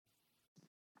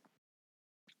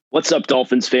What's up,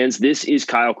 Dolphins fans? This is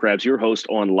Kyle Krabs, your host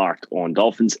on Locked on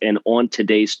Dolphins. And on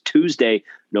today's Tuesday,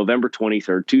 November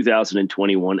 23rd,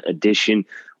 2021 edition,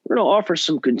 we're going to offer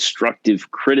some constructive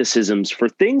criticisms for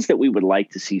things that we would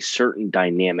like to see certain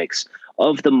dynamics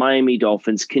of the Miami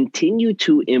Dolphins continue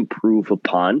to improve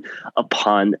upon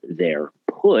their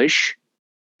push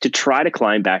to try to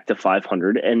climb back to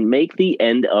 500 and make the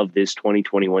end of this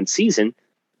 2021 season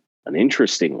an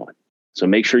interesting one. So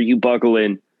make sure you buckle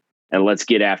in. And let's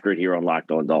get after it here on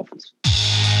Locked on Dolphins.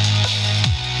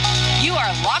 You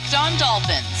are Locked on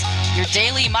Dolphins, your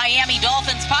daily Miami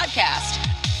Dolphins podcast.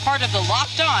 Part of the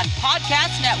Locked on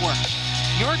Podcast Network,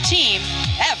 your team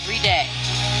every day.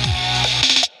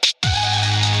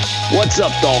 What's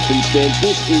up, Dolphins fans?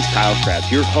 This is Kyle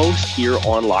Krabs, your host here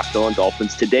on Locked on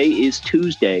Dolphins. Today is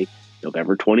Tuesday,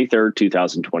 November 23rd,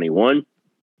 2021.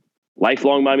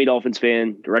 Lifelong Miami Dolphins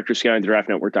fan, director scouting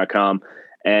draftnetwork.com.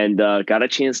 And got a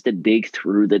chance to dig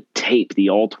through the tape, the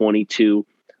all-22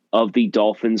 of the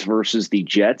Dolphins versus the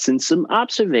Jets, and some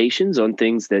observations on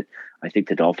things that I think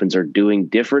the Dolphins are doing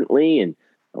differently and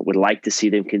would like to see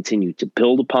them continue to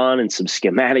build upon, and some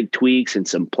schematic tweaks and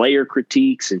some player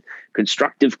critiques and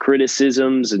constructive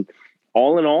criticisms. And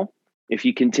all in all, if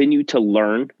you continue to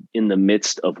learn in the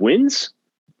midst of wins,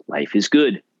 life is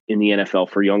good in the NFL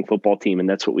for a young football team. And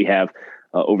that's what we have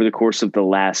over the course of the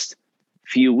last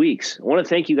few weeks. I want to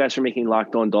thank you guys for making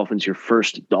Locked on Dolphins your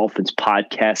first Dolphins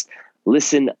podcast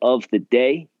listen of the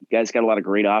day. You guys got a lot of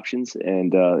great options,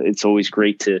 and it's always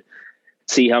great to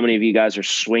see how many of you guys are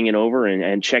swinging over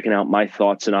and checking out my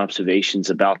thoughts and observations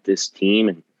about this team.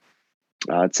 And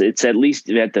it's at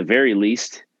the very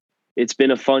least, it's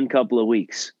been a fun couple of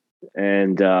weeks,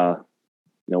 and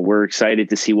we're excited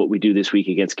to see what we do this week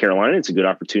against Carolina. It's a good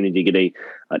opportunity to get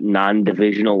a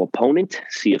non-divisional opponent,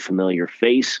 see a familiar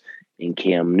face in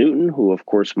Cam Newton, who, of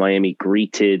course, Miami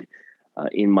greeted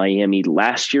in Miami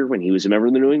last year when he was a member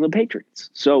of the New England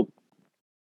Patriots. So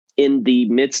in the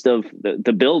midst of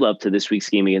the build-up to this week's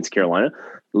game against Carolina,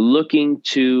 looking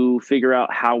to figure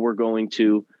out how we're going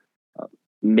to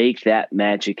make that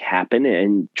magic happen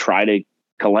and try to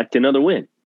collect another win.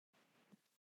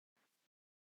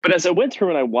 But as I went through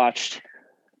and I watched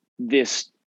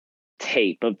this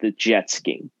tape of the Jets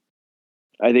game,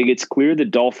 I think it's clear the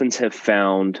Dolphins have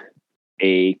found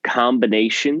a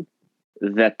combination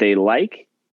that they like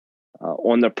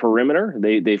on the perimeter.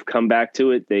 They've come back to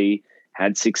it. They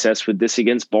had success with this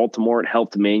against Baltimore. It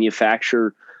helped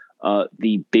manufacture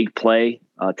the big play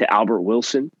to Albert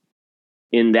Wilson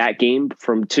in that game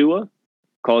from Tua,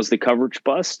 caused the coverage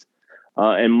bust.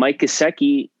 And Mike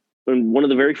Gesicki, in one of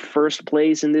the very first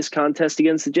plays in this contest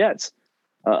against the Jets,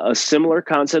 a similar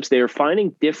concepts. They are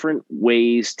finding different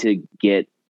ways to get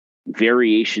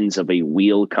variations of a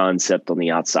wheel concept on the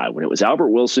outside. When it was Albert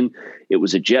Wilson, it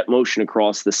was a jet motion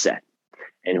across the set.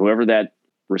 And whoever that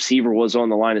receiver was on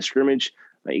the line of scrimmage,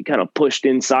 he kind of pushed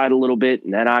inside a little bit,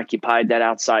 and that occupied that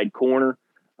outside corner,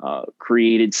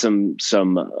 created some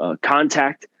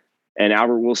contact, and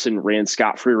Albert Wilson ran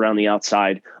scot-free around the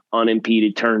outside,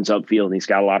 unimpeded, turns upfield, and he's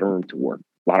got a lot of room to work,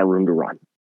 a lot of room to run.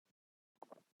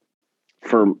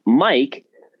 For Mike,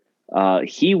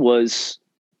 he was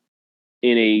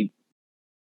in a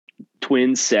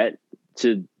twin set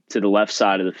to the left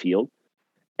side of the field,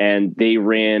 and they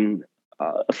ran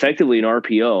effectively an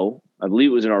RPO. I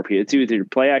believe it was an RPO. It's either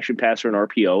play action pass or an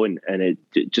RPO, and it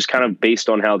just kind of based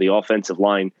on how the offensive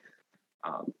line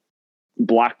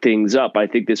blocked things up. I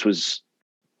think this was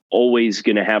always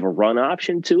going to have a run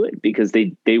option to it because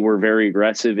they were very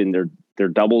aggressive in their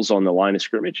doubles on the line of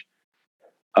scrimmage.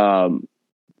 Jalen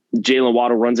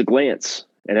Waddle runs a glance.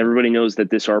 And everybody knows that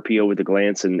this RPO with the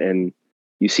glance, and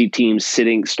you see teams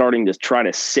starting to try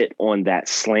to sit on that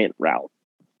slant route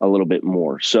a little bit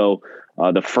more. So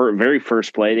the very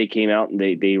first play, they came out and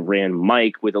they ran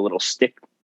Mike with a little stick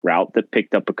route that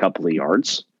picked up a couple of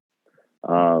yards.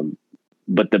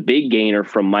 But the big gainer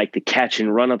from Mike to catch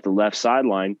and run up the left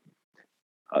sideline,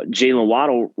 Jalen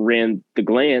Waddle ran the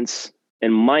glance,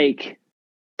 and Mike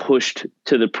pushed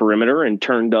to the perimeter and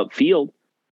turned upfield.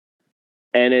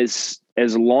 And as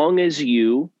long as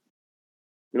your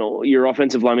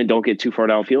offensive linemen don't get too far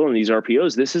downfield in these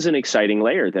RPOs, this is an exciting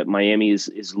layer that Miami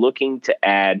is looking to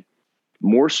add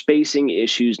more spacing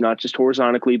issues, not just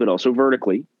horizontally, but also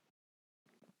vertically.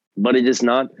 But it is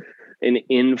not an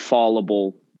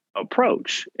infallible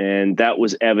approach. And that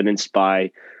was evidenced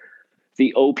by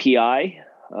the OPI,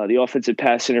 the offensive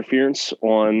pass interference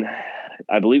on,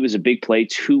 I believe it was a big play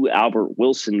to Albert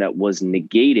Wilson that was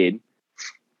negated.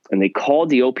 And they called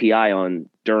the OPI on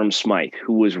Durham Smythe,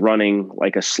 who was running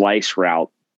like a slice route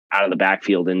out of the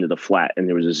backfield into the flat. And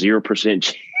there was a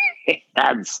 0%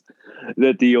 hands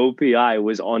that the OPI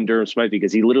was on Durham Smythe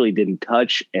because he literally didn't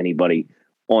touch anybody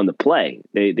on the play.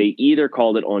 They either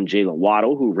called it on Jalen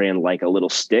Waddle, who ran like a little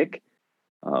stick,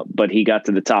 but he got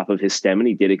to the top of his stem and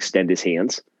he did extend his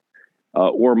hands,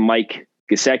 or Mike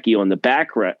Gesicki on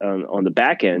the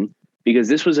back end, because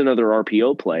this was another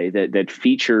RPO play that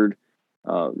featured.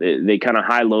 They kind of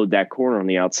high load that corner on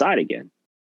the outside again.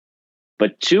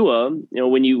 But Tua,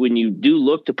 when you do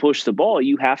look to push the ball,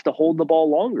 you have to hold the ball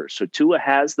longer. So Tua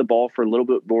has the ball for a little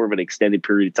bit more of an extended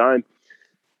period of time.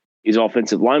 These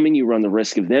offensive linemen, you run the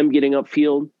risk of them getting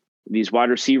upfield. These wide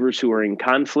receivers who are in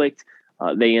conflict,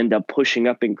 they end up pushing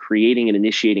up and creating and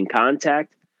initiating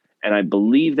contact. And I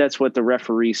believe that's what the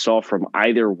referee saw from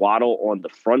either Waddle on the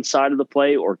front side of the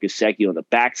play or Gesicki on the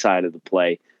back side of the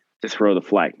play to throw the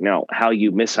flag. Now, how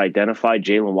you misidentified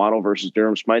Jalen Waddle versus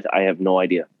Durham Smythe, I have no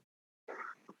idea.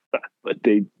 But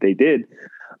they did.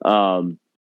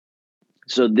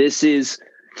 So this is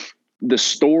the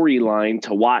storyline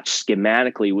to watch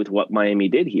schematically with what Miami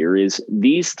did here is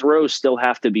these throws still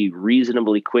have to be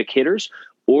reasonably quick hitters,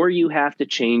 or you have to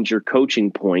change your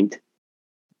coaching point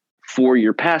for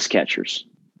your pass catchers.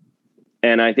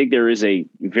 And I think there is a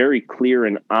very clear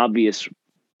and obvious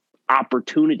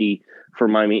opportunity for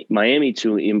Miami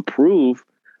to improve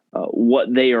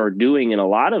what they are doing in a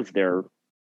lot of their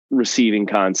receiving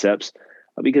concepts,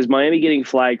 because Miami getting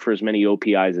flagged for as many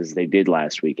OPIs as they did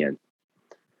last weekend.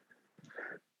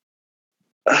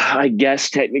 I guess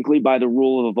technically by the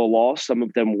rule of the law, some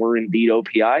of them were indeed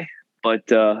OPI, but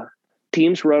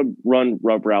teams run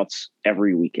rub routes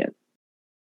every weekend.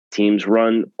 Teams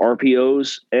run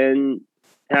RPOs and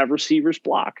have receivers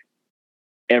block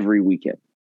every weekend.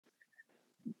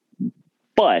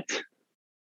 But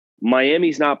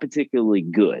Miami's not particularly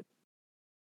good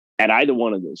at either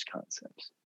one of those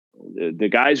concepts. The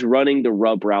guys running the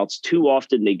rub routes, too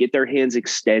often they get their hands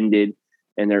extended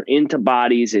and they're into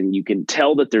bodies, and you can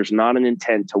tell that there's not an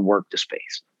intent to work the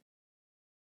space.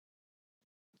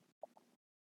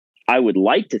 I would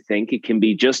like to think it can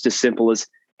be just as simple as,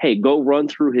 hey, go run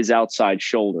through his outside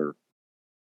shoulder,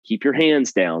 keep your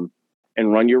hands down,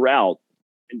 and run your route,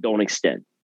 and don't extend.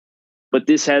 But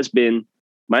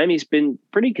Miami's been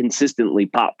pretty consistently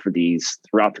popped for these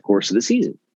throughout the course of the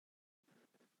season.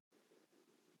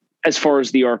 As far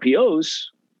as the RPOs,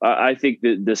 I think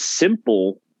that the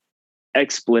simple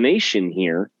explanation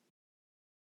here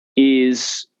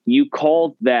is you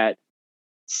call that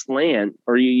slant,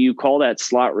 or you call that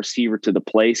slot receiver to the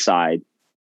play side.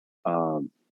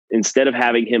 Instead of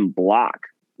having him block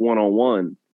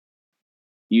one-on-one,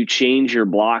 you change your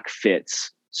block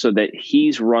fits so that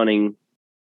he's running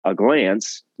a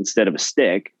glance instead of a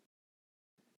stick,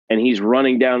 and he's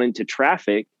running down into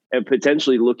traffic and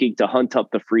potentially looking to hunt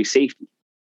up the free safety.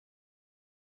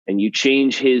 And you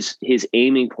change his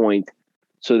aiming point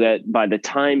so that by the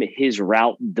time his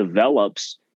route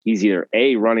develops, he's either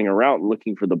A, running a route and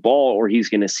looking for the ball, or he's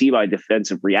going to see by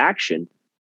defensive reaction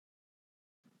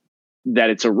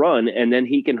that it's a run, and then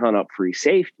he can hunt up free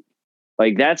safety.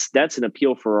 Like that's an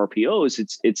appeal for RPOs.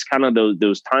 It's kind of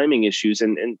those timing issues.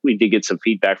 And we did get some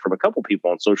feedback from a couple people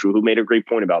on social who made a great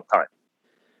point about time.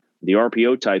 The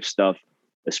RPO type stuff,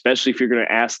 especially if you're going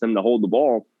to ask them to hold the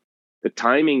ball, the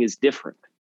timing is different.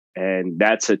 And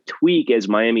that's a tweak as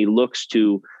Miami looks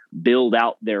to build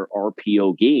out their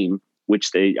RPO game, which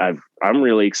I'm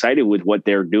really excited with what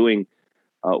they're doing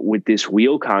with this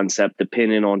wheel concept to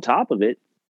pin in on top of it.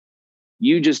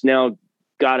 You just now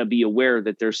got to be aware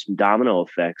that there's some domino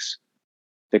effects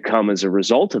that come as a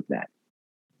result of that.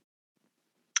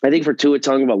 I think for Tua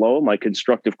Tagovailoa, my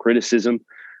constructive criticism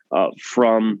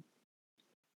from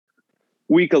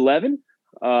week 11,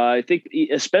 I think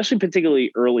especially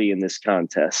particularly early in this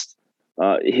contest,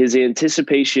 his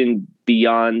anticipation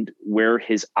beyond where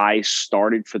his eyes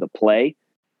started for the play,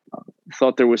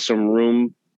 thought there was some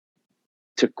room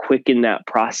to quicken that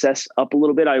process up a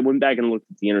little bit. I went back and looked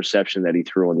at the interception that he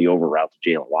threw on the over route to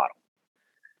Jalen Waddle.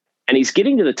 And he's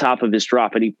getting to the top of his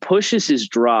drop, and he pushes his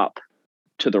drop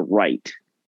to the right.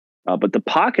 But the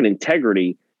pocket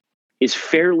integrity is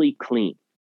fairly clean.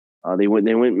 They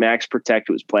went max protect.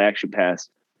 It was play action pass.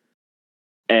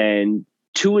 And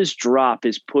Tua's drop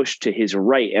is pushed to his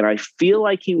right. And I feel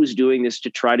like he was doing this to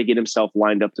try to get himself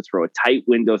lined up to throw a tight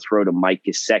window throw to Mike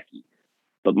Gesicki.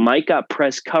 But Mike got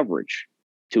press coverage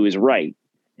to his right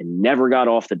and never got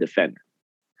off the defender.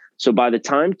 So by the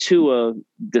time Tua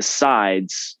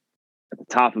decides at the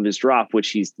top of his drop,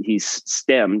 which he's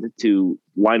stemmed to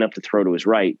line up to throw to his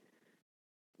right,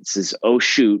 it says, oh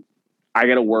shoot, I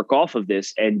got to work off of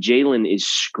this. And Jalen is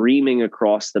screaming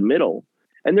across the middle.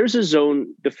 And there's a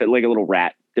zone, like a little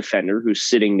rat defender who's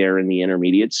sitting there in the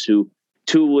intermediates who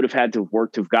Tua would have had to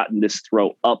work to have gotten this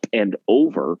throw up and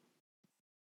over.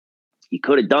 He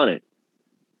could have done it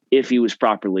if he was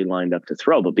properly lined up to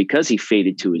throw. But because he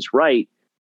faded to his right,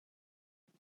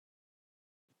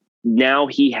 now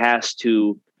he has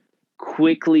to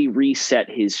quickly reset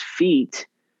his feet.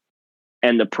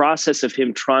 And the process of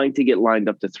him trying to get lined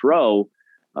up to throw,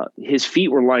 his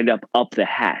feet were lined up the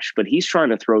hash, but he's trying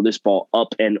to throw this ball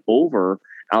up and over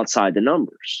outside the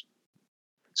numbers.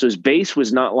 So his base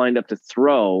was not lined up to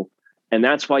throw, and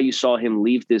that's why you saw him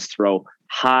leave this throw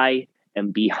high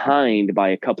and behind by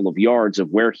a couple of yards of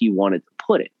where he wanted to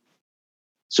put it.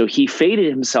 So he faded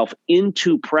himself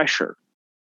into pressure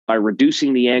by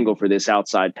reducing the angle for this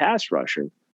outside pass rusher.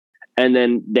 And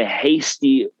then the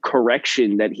hasty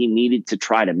correction that he needed to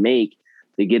try to make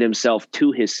to get himself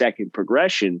to his second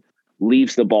progression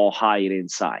leaves the ball high and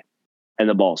inside, and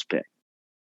the ball's picked.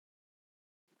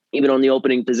 Even on the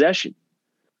opening possession,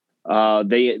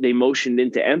 they motioned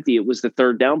into empty. It was the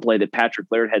third down play that Patrick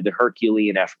Laird had the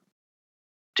Herculean effort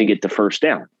to get the first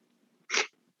down.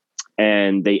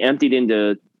 And they emptied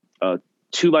into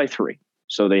 2-by-3.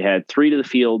 So they had 3 to the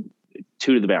field,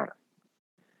 2 to the boundary.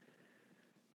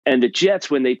 And the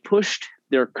Jets, when they pushed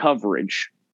their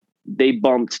coverage, they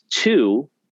bumped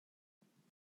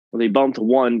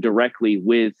 1 directly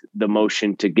with the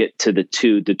motion to get to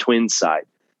the twin side.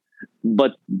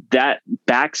 But that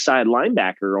backside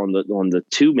linebacker on the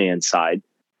 2-man side,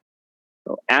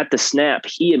 at the snap,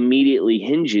 he immediately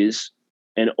hinges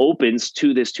and opens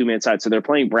to this 2-man side. So they're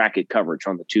playing bracket coverage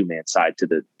on the 2-man side to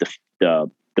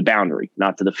the boundary,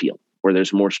 not to the field, where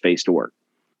there's more space to work.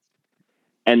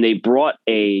 And they brought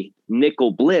a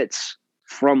nickel blitz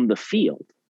from the field.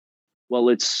 Well,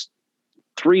 it's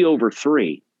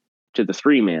 3-over-3 to the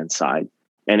 3-man side,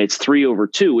 and it's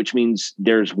 3-over-2, which means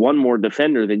there's one more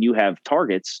defender than you have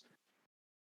targets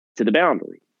to the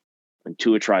boundary. And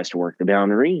Tua tries to work the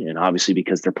boundary, and obviously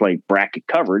because they're playing bracket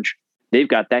coverage, they've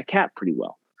got that cap pretty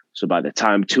well. So by the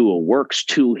time Tua works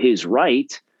to his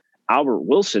right, Albert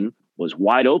Wilson was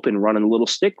wide open running a little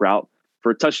stick route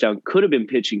for a touchdown. Could have been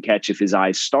pitch and catch if his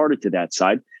eyes started to that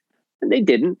side, and they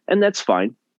didn't, and that's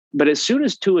fine. But as soon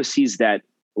as Tua sees that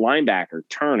linebacker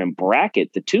turn and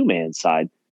bracket the 2-man side,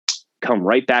 come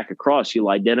right back across, you'll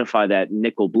identify that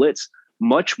nickel blitz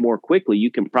much more quickly.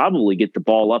 You can probably get the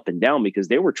ball up and down because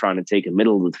they were trying to take a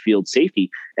middle of the field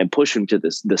safety and push him to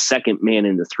the second man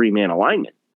in the 3-man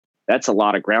alignment. That's a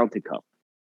lot of ground to cover.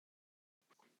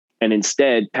 And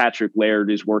instead, Patrick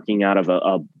Laird is working out of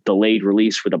a delayed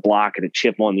release with a block and a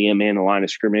chip on the man the line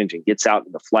of scrimmage and gets out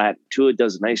in the flat. Tua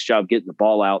does a nice job getting the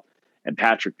ball out, and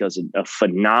Patrick does a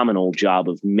phenomenal job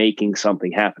of making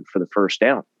something happen for the first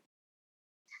down.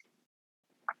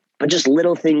 But just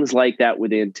little things like that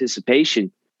with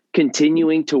anticipation,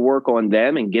 continuing to work on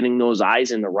them and getting those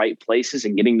eyes in the right places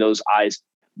and getting those eyes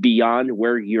beyond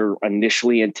where you're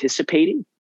initially anticipating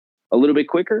a little bit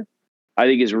quicker, I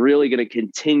think is really going to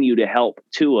continue to help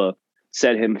Tua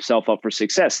set himself up for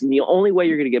success. And the only way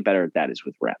you're going to get better at that is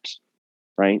with reps,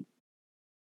 right?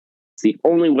 It's the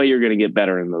only way you're going to get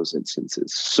better in those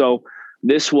instances. So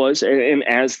this was, and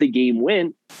as the game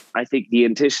went, I think the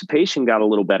anticipation got a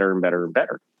little better and better and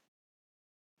better.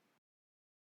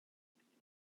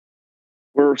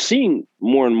 We're seeing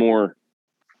more and more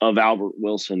of Albert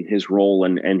Wilson. His role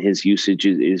and his usage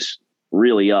is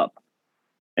really up.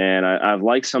 And I've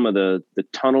liked some of the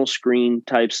tunnel screen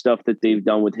type stuff that they've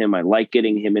done with him. I like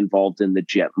getting him involved in the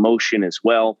jet motion as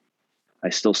well. I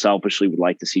still selfishly would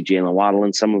like to see Jalen Waddle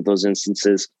in some of those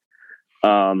instances.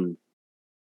 But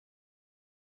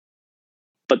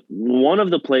one of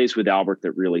the plays with Albert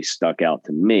that really stuck out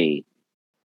to me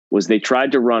was they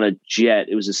tried to run a jet.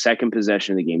 It was the second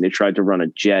possession of the game. They tried to run a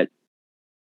jet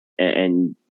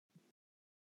and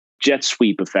jet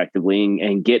sweep effectively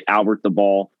and get Albert the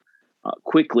ball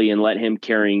quickly and let him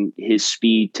carrying his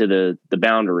speed to the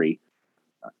boundary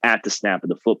at the snap of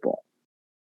the football.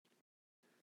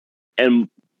 And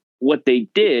what they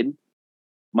did,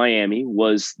 Miami,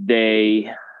 was they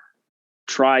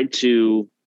tried to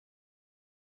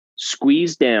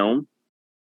squeeze down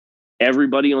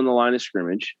everybody on the line of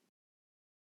scrimmage.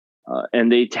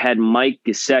 And they had Mike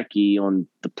Gesicki on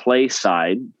the play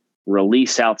side,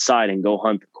 release outside and go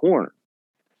hunt the corner.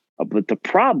 But the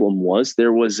problem was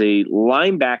there was a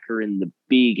linebacker in the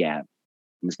B gap.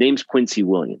 His name's Quincy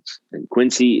Williams. And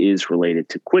Quincy is related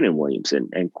to Quinnen Williams.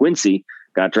 And Quincy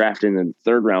got drafted in the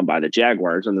 3rd round by the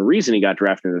Jaguars. And the reason he got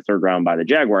drafted in the 3rd round by the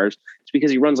Jaguars is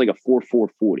because he runs like a 4.4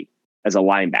 40 as a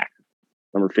linebacker,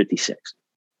 number 56.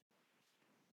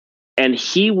 And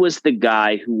he was the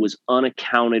guy who was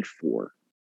unaccounted for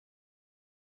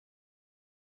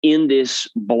in this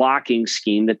blocking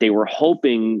scheme that they were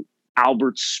hoping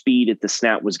Albert's speed at the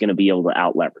snap was going to be able to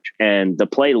out leverage. And the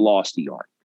play lost a yard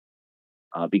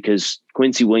because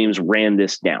Quincy Williams ran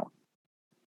this down.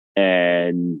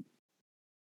 And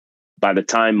by the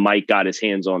time Mike got his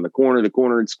hands on the corner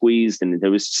had squeezed, and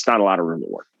there was just not a lot of room to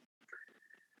work.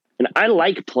 And I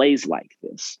like plays like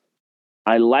this.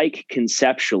 I like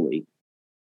conceptually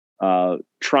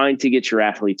trying to get your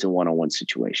athletes in one-on-one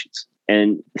situations.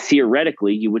 And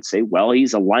theoretically, you would say, well,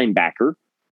 he's a linebacker.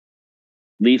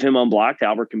 Leave him unblocked.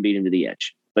 Albert can beat him to the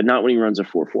edge, but not when he runs a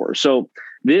 4-4. So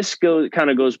this kind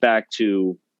of goes back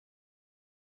to,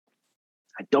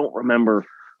 I don't remember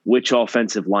which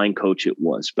offensive line coach it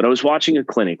was, but I was watching a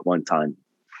clinic one time.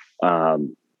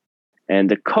 And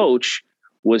the coach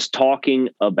was talking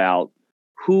about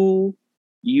who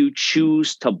you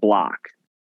choose to block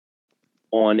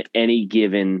on any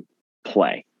given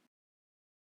play.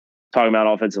 Talking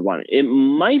about offensive line. It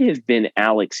might have been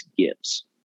Alex Gibbs.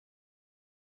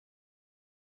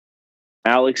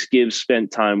 Alex Gibbs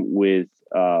spent time with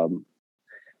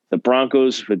the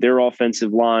Broncos with their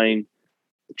offensive line,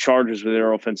 the Chargers with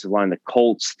their offensive line, the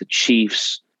Colts, the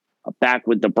Chiefs, back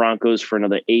with the Broncos for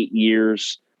another 8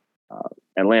 years,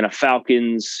 Atlanta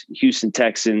Falcons, Houston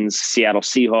Texans, Seattle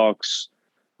Seahawks,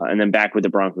 and then back with the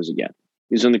Broncos again.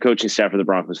 He's on the coaching staff of the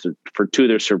Broncos for 2 of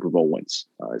their Super Bowl wins.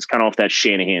 It's kind of off that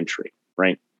Shanahan tree,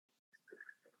 right?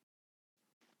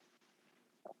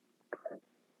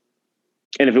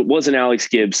 And if it wasn't Alex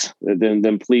Gibbs,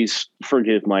 then please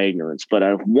forgive my ignorance. But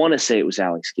I want to say it was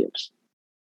Alex Gibbs.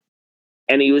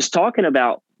 And he was talking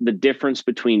about the difference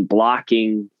between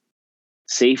blocking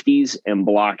safeties and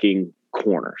blocking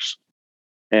corners.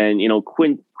 And,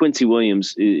 Quincy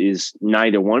Williams is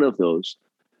neither one of those.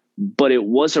 But it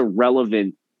was a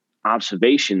relevant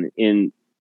observation in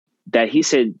that he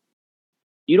said,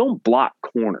 you don't block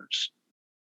corners.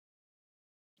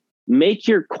 Make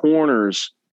your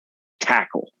corners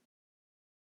tackle.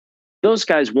 Those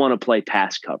guys want to play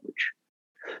pass coverage.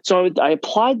 So I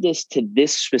applied this to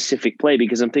this specific play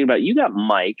because I'm thinking about, you got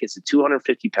Mike as a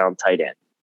 250-pound tight end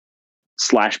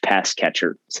 / pass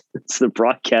catcher. As the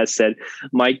broadcast said,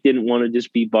 Mike didn't want to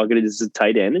just be bucketed as a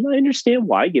tight end. And I understand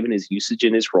why, given his usage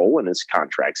in his role and his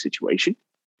contract situation.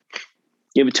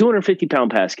 You have a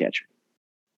 250-pound pass catcher.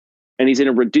 And he's in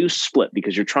a reduced split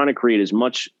because you're trying to create as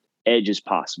much edge as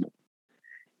possible.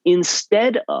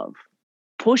 Instead of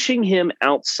pushing him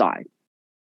outside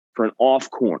for an off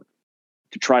corner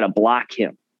to try to block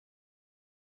him,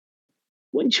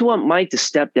 wouldn't you want Mike to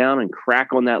step down and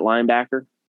crack on that linebacker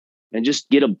and just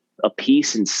get a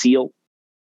piece and seal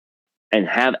and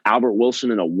have Albert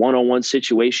Wilson in a one-on-one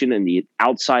situation in the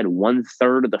outside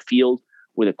 1/3 of the field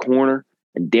with a corner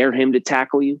and dare him to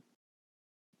tackle you?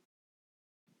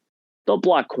 Don't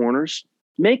block corners.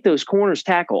 Make those corners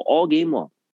tackle all game long.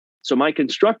 So my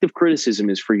constructive criticism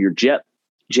is for your jet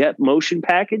motion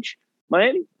package,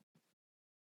 Miami.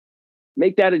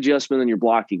 Make that adjustment on your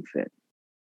blocking fit.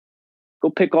 Go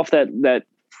pick off that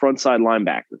front side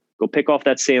linebacker. Go pick off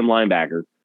that Sam linebacker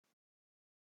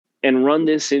and run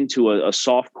this into a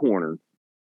soft corner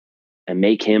and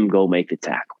make him go make the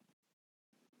tackle.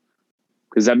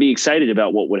 Because I'd be excited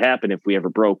about what would happen if we ever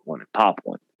broke one and popped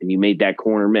one and you made that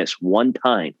corner miss one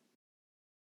time,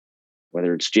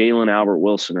 whether it's Jalen, Albert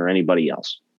Wilson, or anybody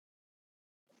else.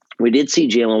 We did see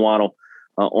Jalen Waddle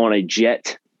on a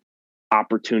jet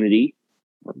opportunity.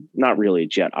 Not really a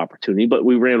jet opportunity, but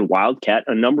we ran Wildcat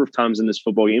a number of times in this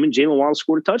football game, and Jalen Waddle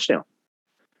scored a touchdown.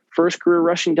 First career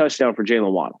rushing touchdown for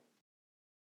Jalen Waddle.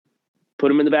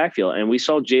 Put him in the backfield, and we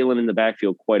saw Jalen in the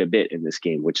backfield quite a bit in this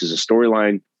game, which is a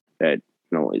storyline that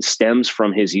it stems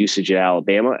from his usage at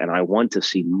Alabama, and I want to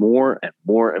see more and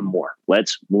more and more.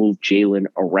 Let's move Jalen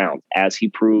around as he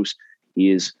proves he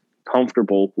is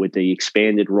comfortable with the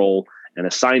expanded role and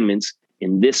assignments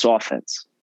in this offense.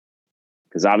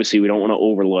 Because obviously we don't want to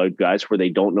overload guys where they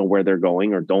don't know where they're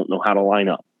going or don't know how to line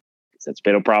up. Because that's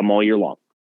been a problem all year long.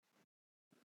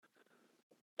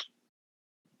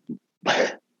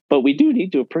 But we do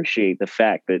need to appreciate the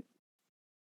fact that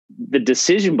the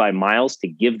decision by Miles to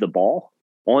give the ball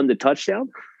on the touchdown,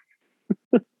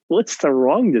 what's the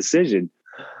wrong decision?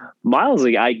 Miles,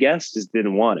 I guess, just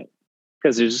didn't want it.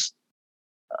 Because there's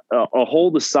a hole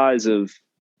the size of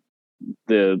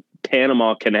the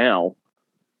Panama Canal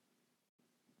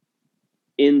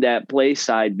in that play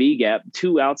side B gap,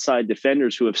 2 outside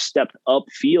defenders who have stepped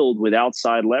upfield with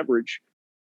outside leverage.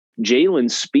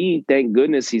 Jalen's speed, thank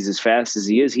goodness he's as fast as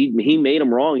he is. He made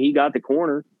him wrong. He got the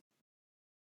corner.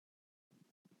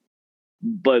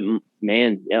 But,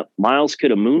 man, Miles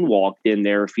could have moonwalked in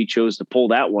there if he chose to pull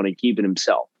that one and keep it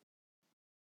himself.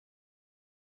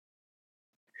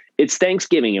 It's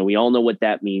Thanksgiving, and we all know what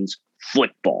that means.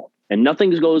 Football. And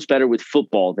nothing goes better with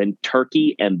football than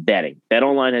turkey and betting.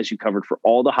 BetOnline has you covered for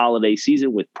all the holiday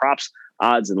season with props,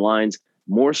 odds, and lines.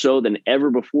 More so than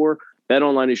ever before,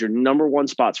 BetOnline is your number one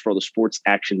spot for all the sports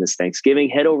action this Thanksgiving.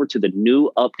 Head over to the new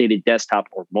updated desktop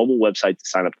or mobile website to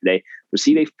sign up today.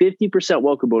 Receive a 50%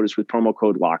 welcome bonus with promo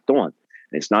code LOCKEDON. And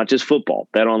it's not just football.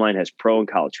 BetOnline has pro and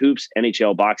college hoops,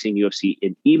 NHL, boxing, UFC,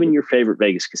 and even your favorite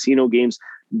Vegas casino games.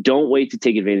 Don't wait to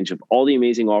take advantage of all the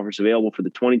amazing offers available for the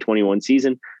 2021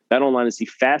 season. BetOnline is the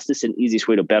fastest and easiest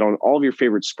way to bet on all of your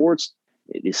favorite sports.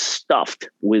 It is stuffed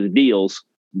with deals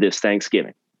this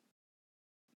Thanksgiving.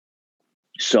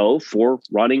 So for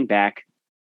running back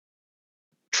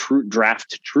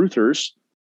draft truthers,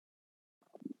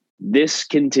 this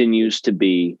continues to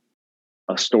be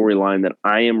a storyline that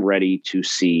I am ready to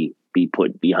see be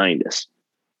put behind us.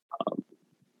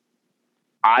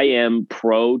 I am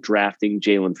pro drafting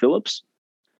Jaelan Phillips.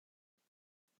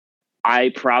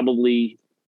 I probably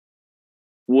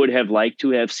would have liked to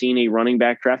have seen a running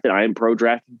back drafted. I am pro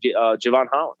drafting Jevon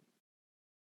Holland.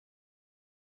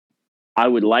 I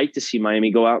would like to see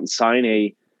Miami go out and sign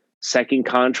a second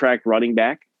contract running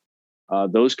back.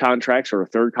 Those contracts, or a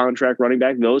third contract running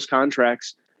back, those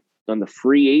contracts on the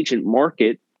free agent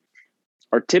market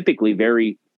are typically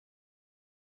very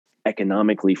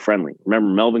economically friendly. Remember,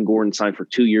 Melvin Gordon signed for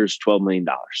 2 years, $12 million.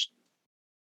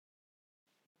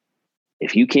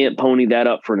 If you can't pony that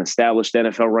up for an established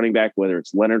NFL running back, whether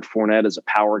it's Leonard Fournette as a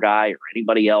power guy or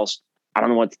anybody else, I don't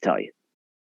know what to tell you.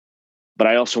 But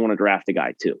I also want to draft a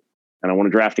guy too. And I want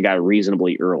to draft a guy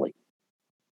reasonably early.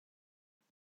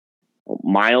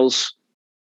 Miles,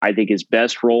 I think his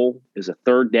best role is a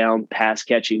third down pass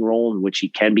catching role in which he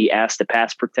can be asked to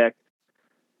pass protect.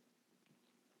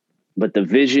 But the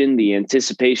vision, the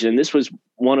anticipation, and this was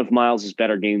one of Miles'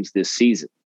 better games this season.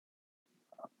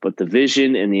 But the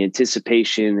vision and the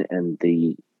anticipation and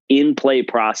the in-play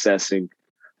processing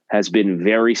has been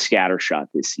very scattershot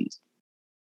this season.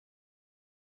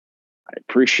 I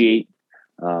appreciate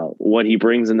what he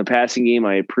brings in the passing game.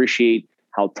 I appreciate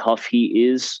how tough he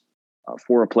is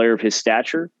for a player of his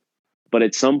stature. But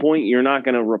at some point, you're not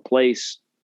going to replace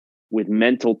with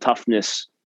mental toughness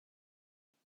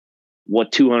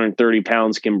what 230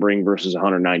 pounds can bring versus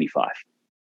 195.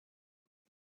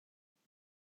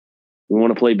 We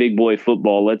want to play big boy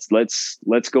football.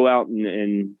 Let's go out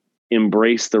and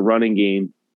embrace the running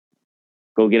game.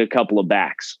 Go get a couple of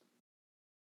backs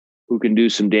who can do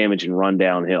some damage and run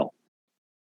downhill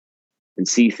and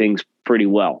see things pretty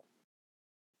well.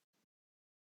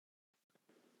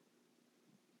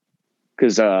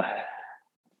 Because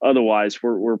otherwise,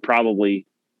 we're probably.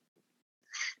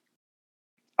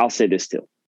 I'll say this too.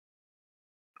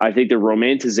 I think the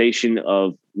romanticization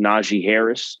of Najee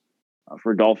Harris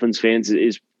for Dolphins fans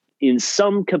is in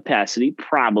some capacity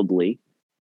probably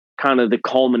kind of the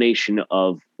culmination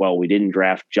of, well, we didn't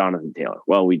draft Jonathan Taylor.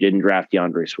 Well, we didn't draft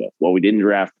DeAndre Swift. Well, we didn't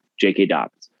draft J.K.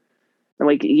 Dobbins. I'm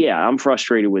like, yeah, I'm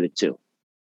frustrated with it too.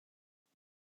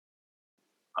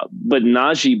 But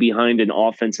Najee behind an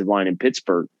offensive line in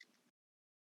Pittsburgh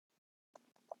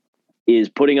is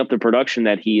putting up the production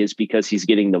that he is because he's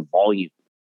getting the volume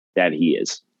that he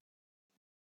is.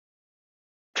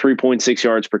 3.6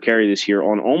 yards per carry this year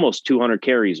on almost 200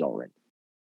 carries already.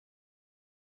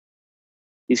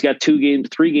 He's got 3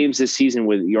 games this season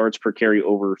with yards per carry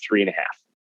over 3.5.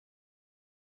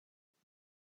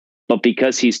 But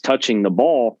because he's touching the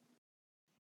ball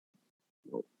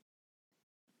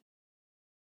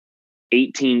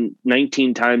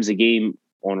 19 times a game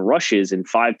on rushes and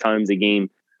 5 times a game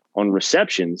on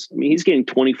receptions, I mean, he's getting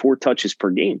 24 touches per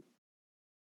game.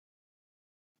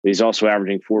 But he's also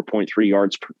averaging 4.3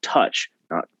 yards per touch,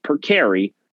 not per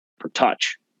carry, per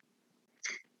touch.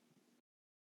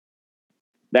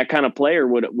 That kind of player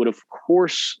would of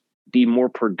course be more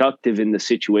productive in the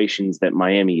situations that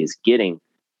Miami is getting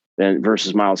than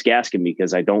versus Myles Gaskin,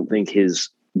 because I don't think his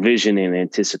vision and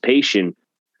anticipation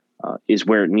is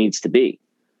where it needs to be.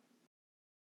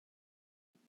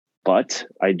 But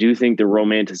I do think the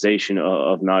romanticization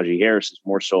of Najee Harris is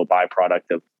more so a byproduct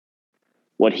of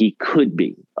what he could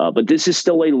be. But this is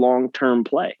still a long-term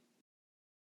play.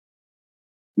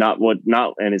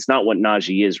 And it's not what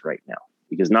Najee is right now,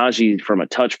 because Najee, from a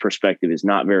touch perspective, is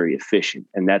not very efficient.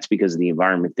 And that's because of the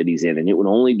environment that he's in. And it would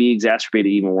only be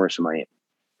exacerbated even worse in Miami.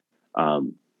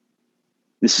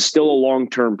 This is still a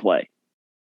long-term play.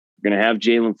 We're going to have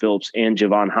Jaelan Phillips and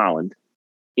Jevon Holland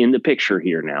in the picture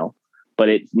here now. But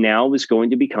it now is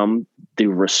going to become the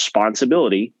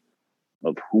responsibility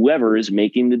of whoever is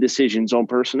making the decisions on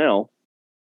personnel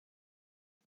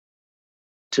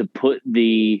to put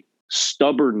the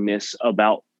stubbornness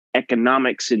about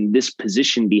economics in this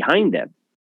position behind them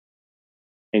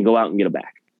and go out and get a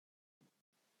back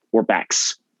or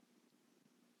backs,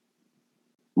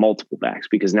 multiple backs.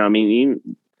 Because now, I mean,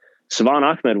 Savon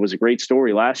Ahmed was a great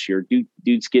story last year.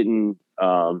 Dude's getting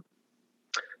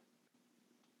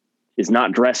is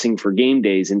not dressing for game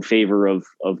days in favor of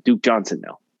Duke Johnson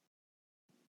now.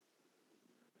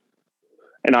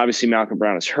 And obviously Malcolm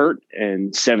Brown is hurt,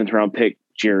 and 7th round pick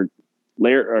Jared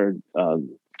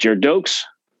Dokes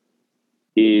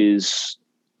is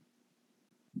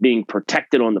being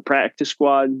protected on the practice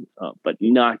squad, but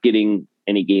not getting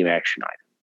any game action either.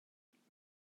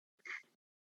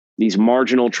 These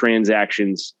marginal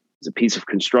transactions, as a piece of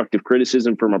constructive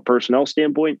criticism from a personnel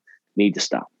standpoint, need to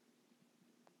stop.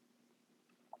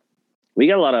 We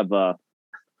got a lot of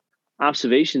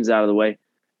observations out of the way,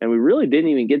 and we really didn't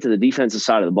even get to the defensive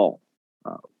side of the ball,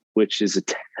 which is a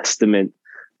testament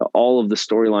to all of the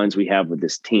storylines we have with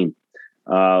this team.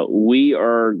 We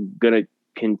are going to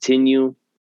continue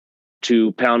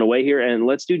to pound away here, and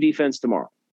let's do defense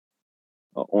tomorrow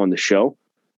on the show.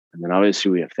 And then obviously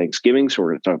we have Thanksgiving, so we're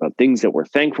going to talk about things that we're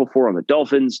thankful for on the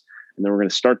Dolphins, and then we're going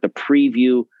to start the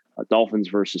preview of Dolphins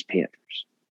versus Panthers.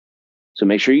 So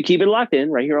make sure you keep it locked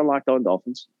in right here on Locked On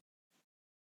Dolphins.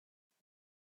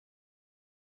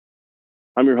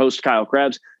 I'm your host, Kyle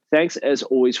Krabs. Thanks, as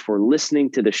always, for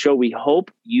listening to the show. We hope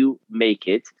you make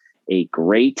it a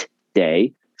great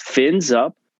day. Fins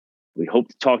up. We hope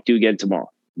to talk to you again tomorrow.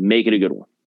 Make it a good one.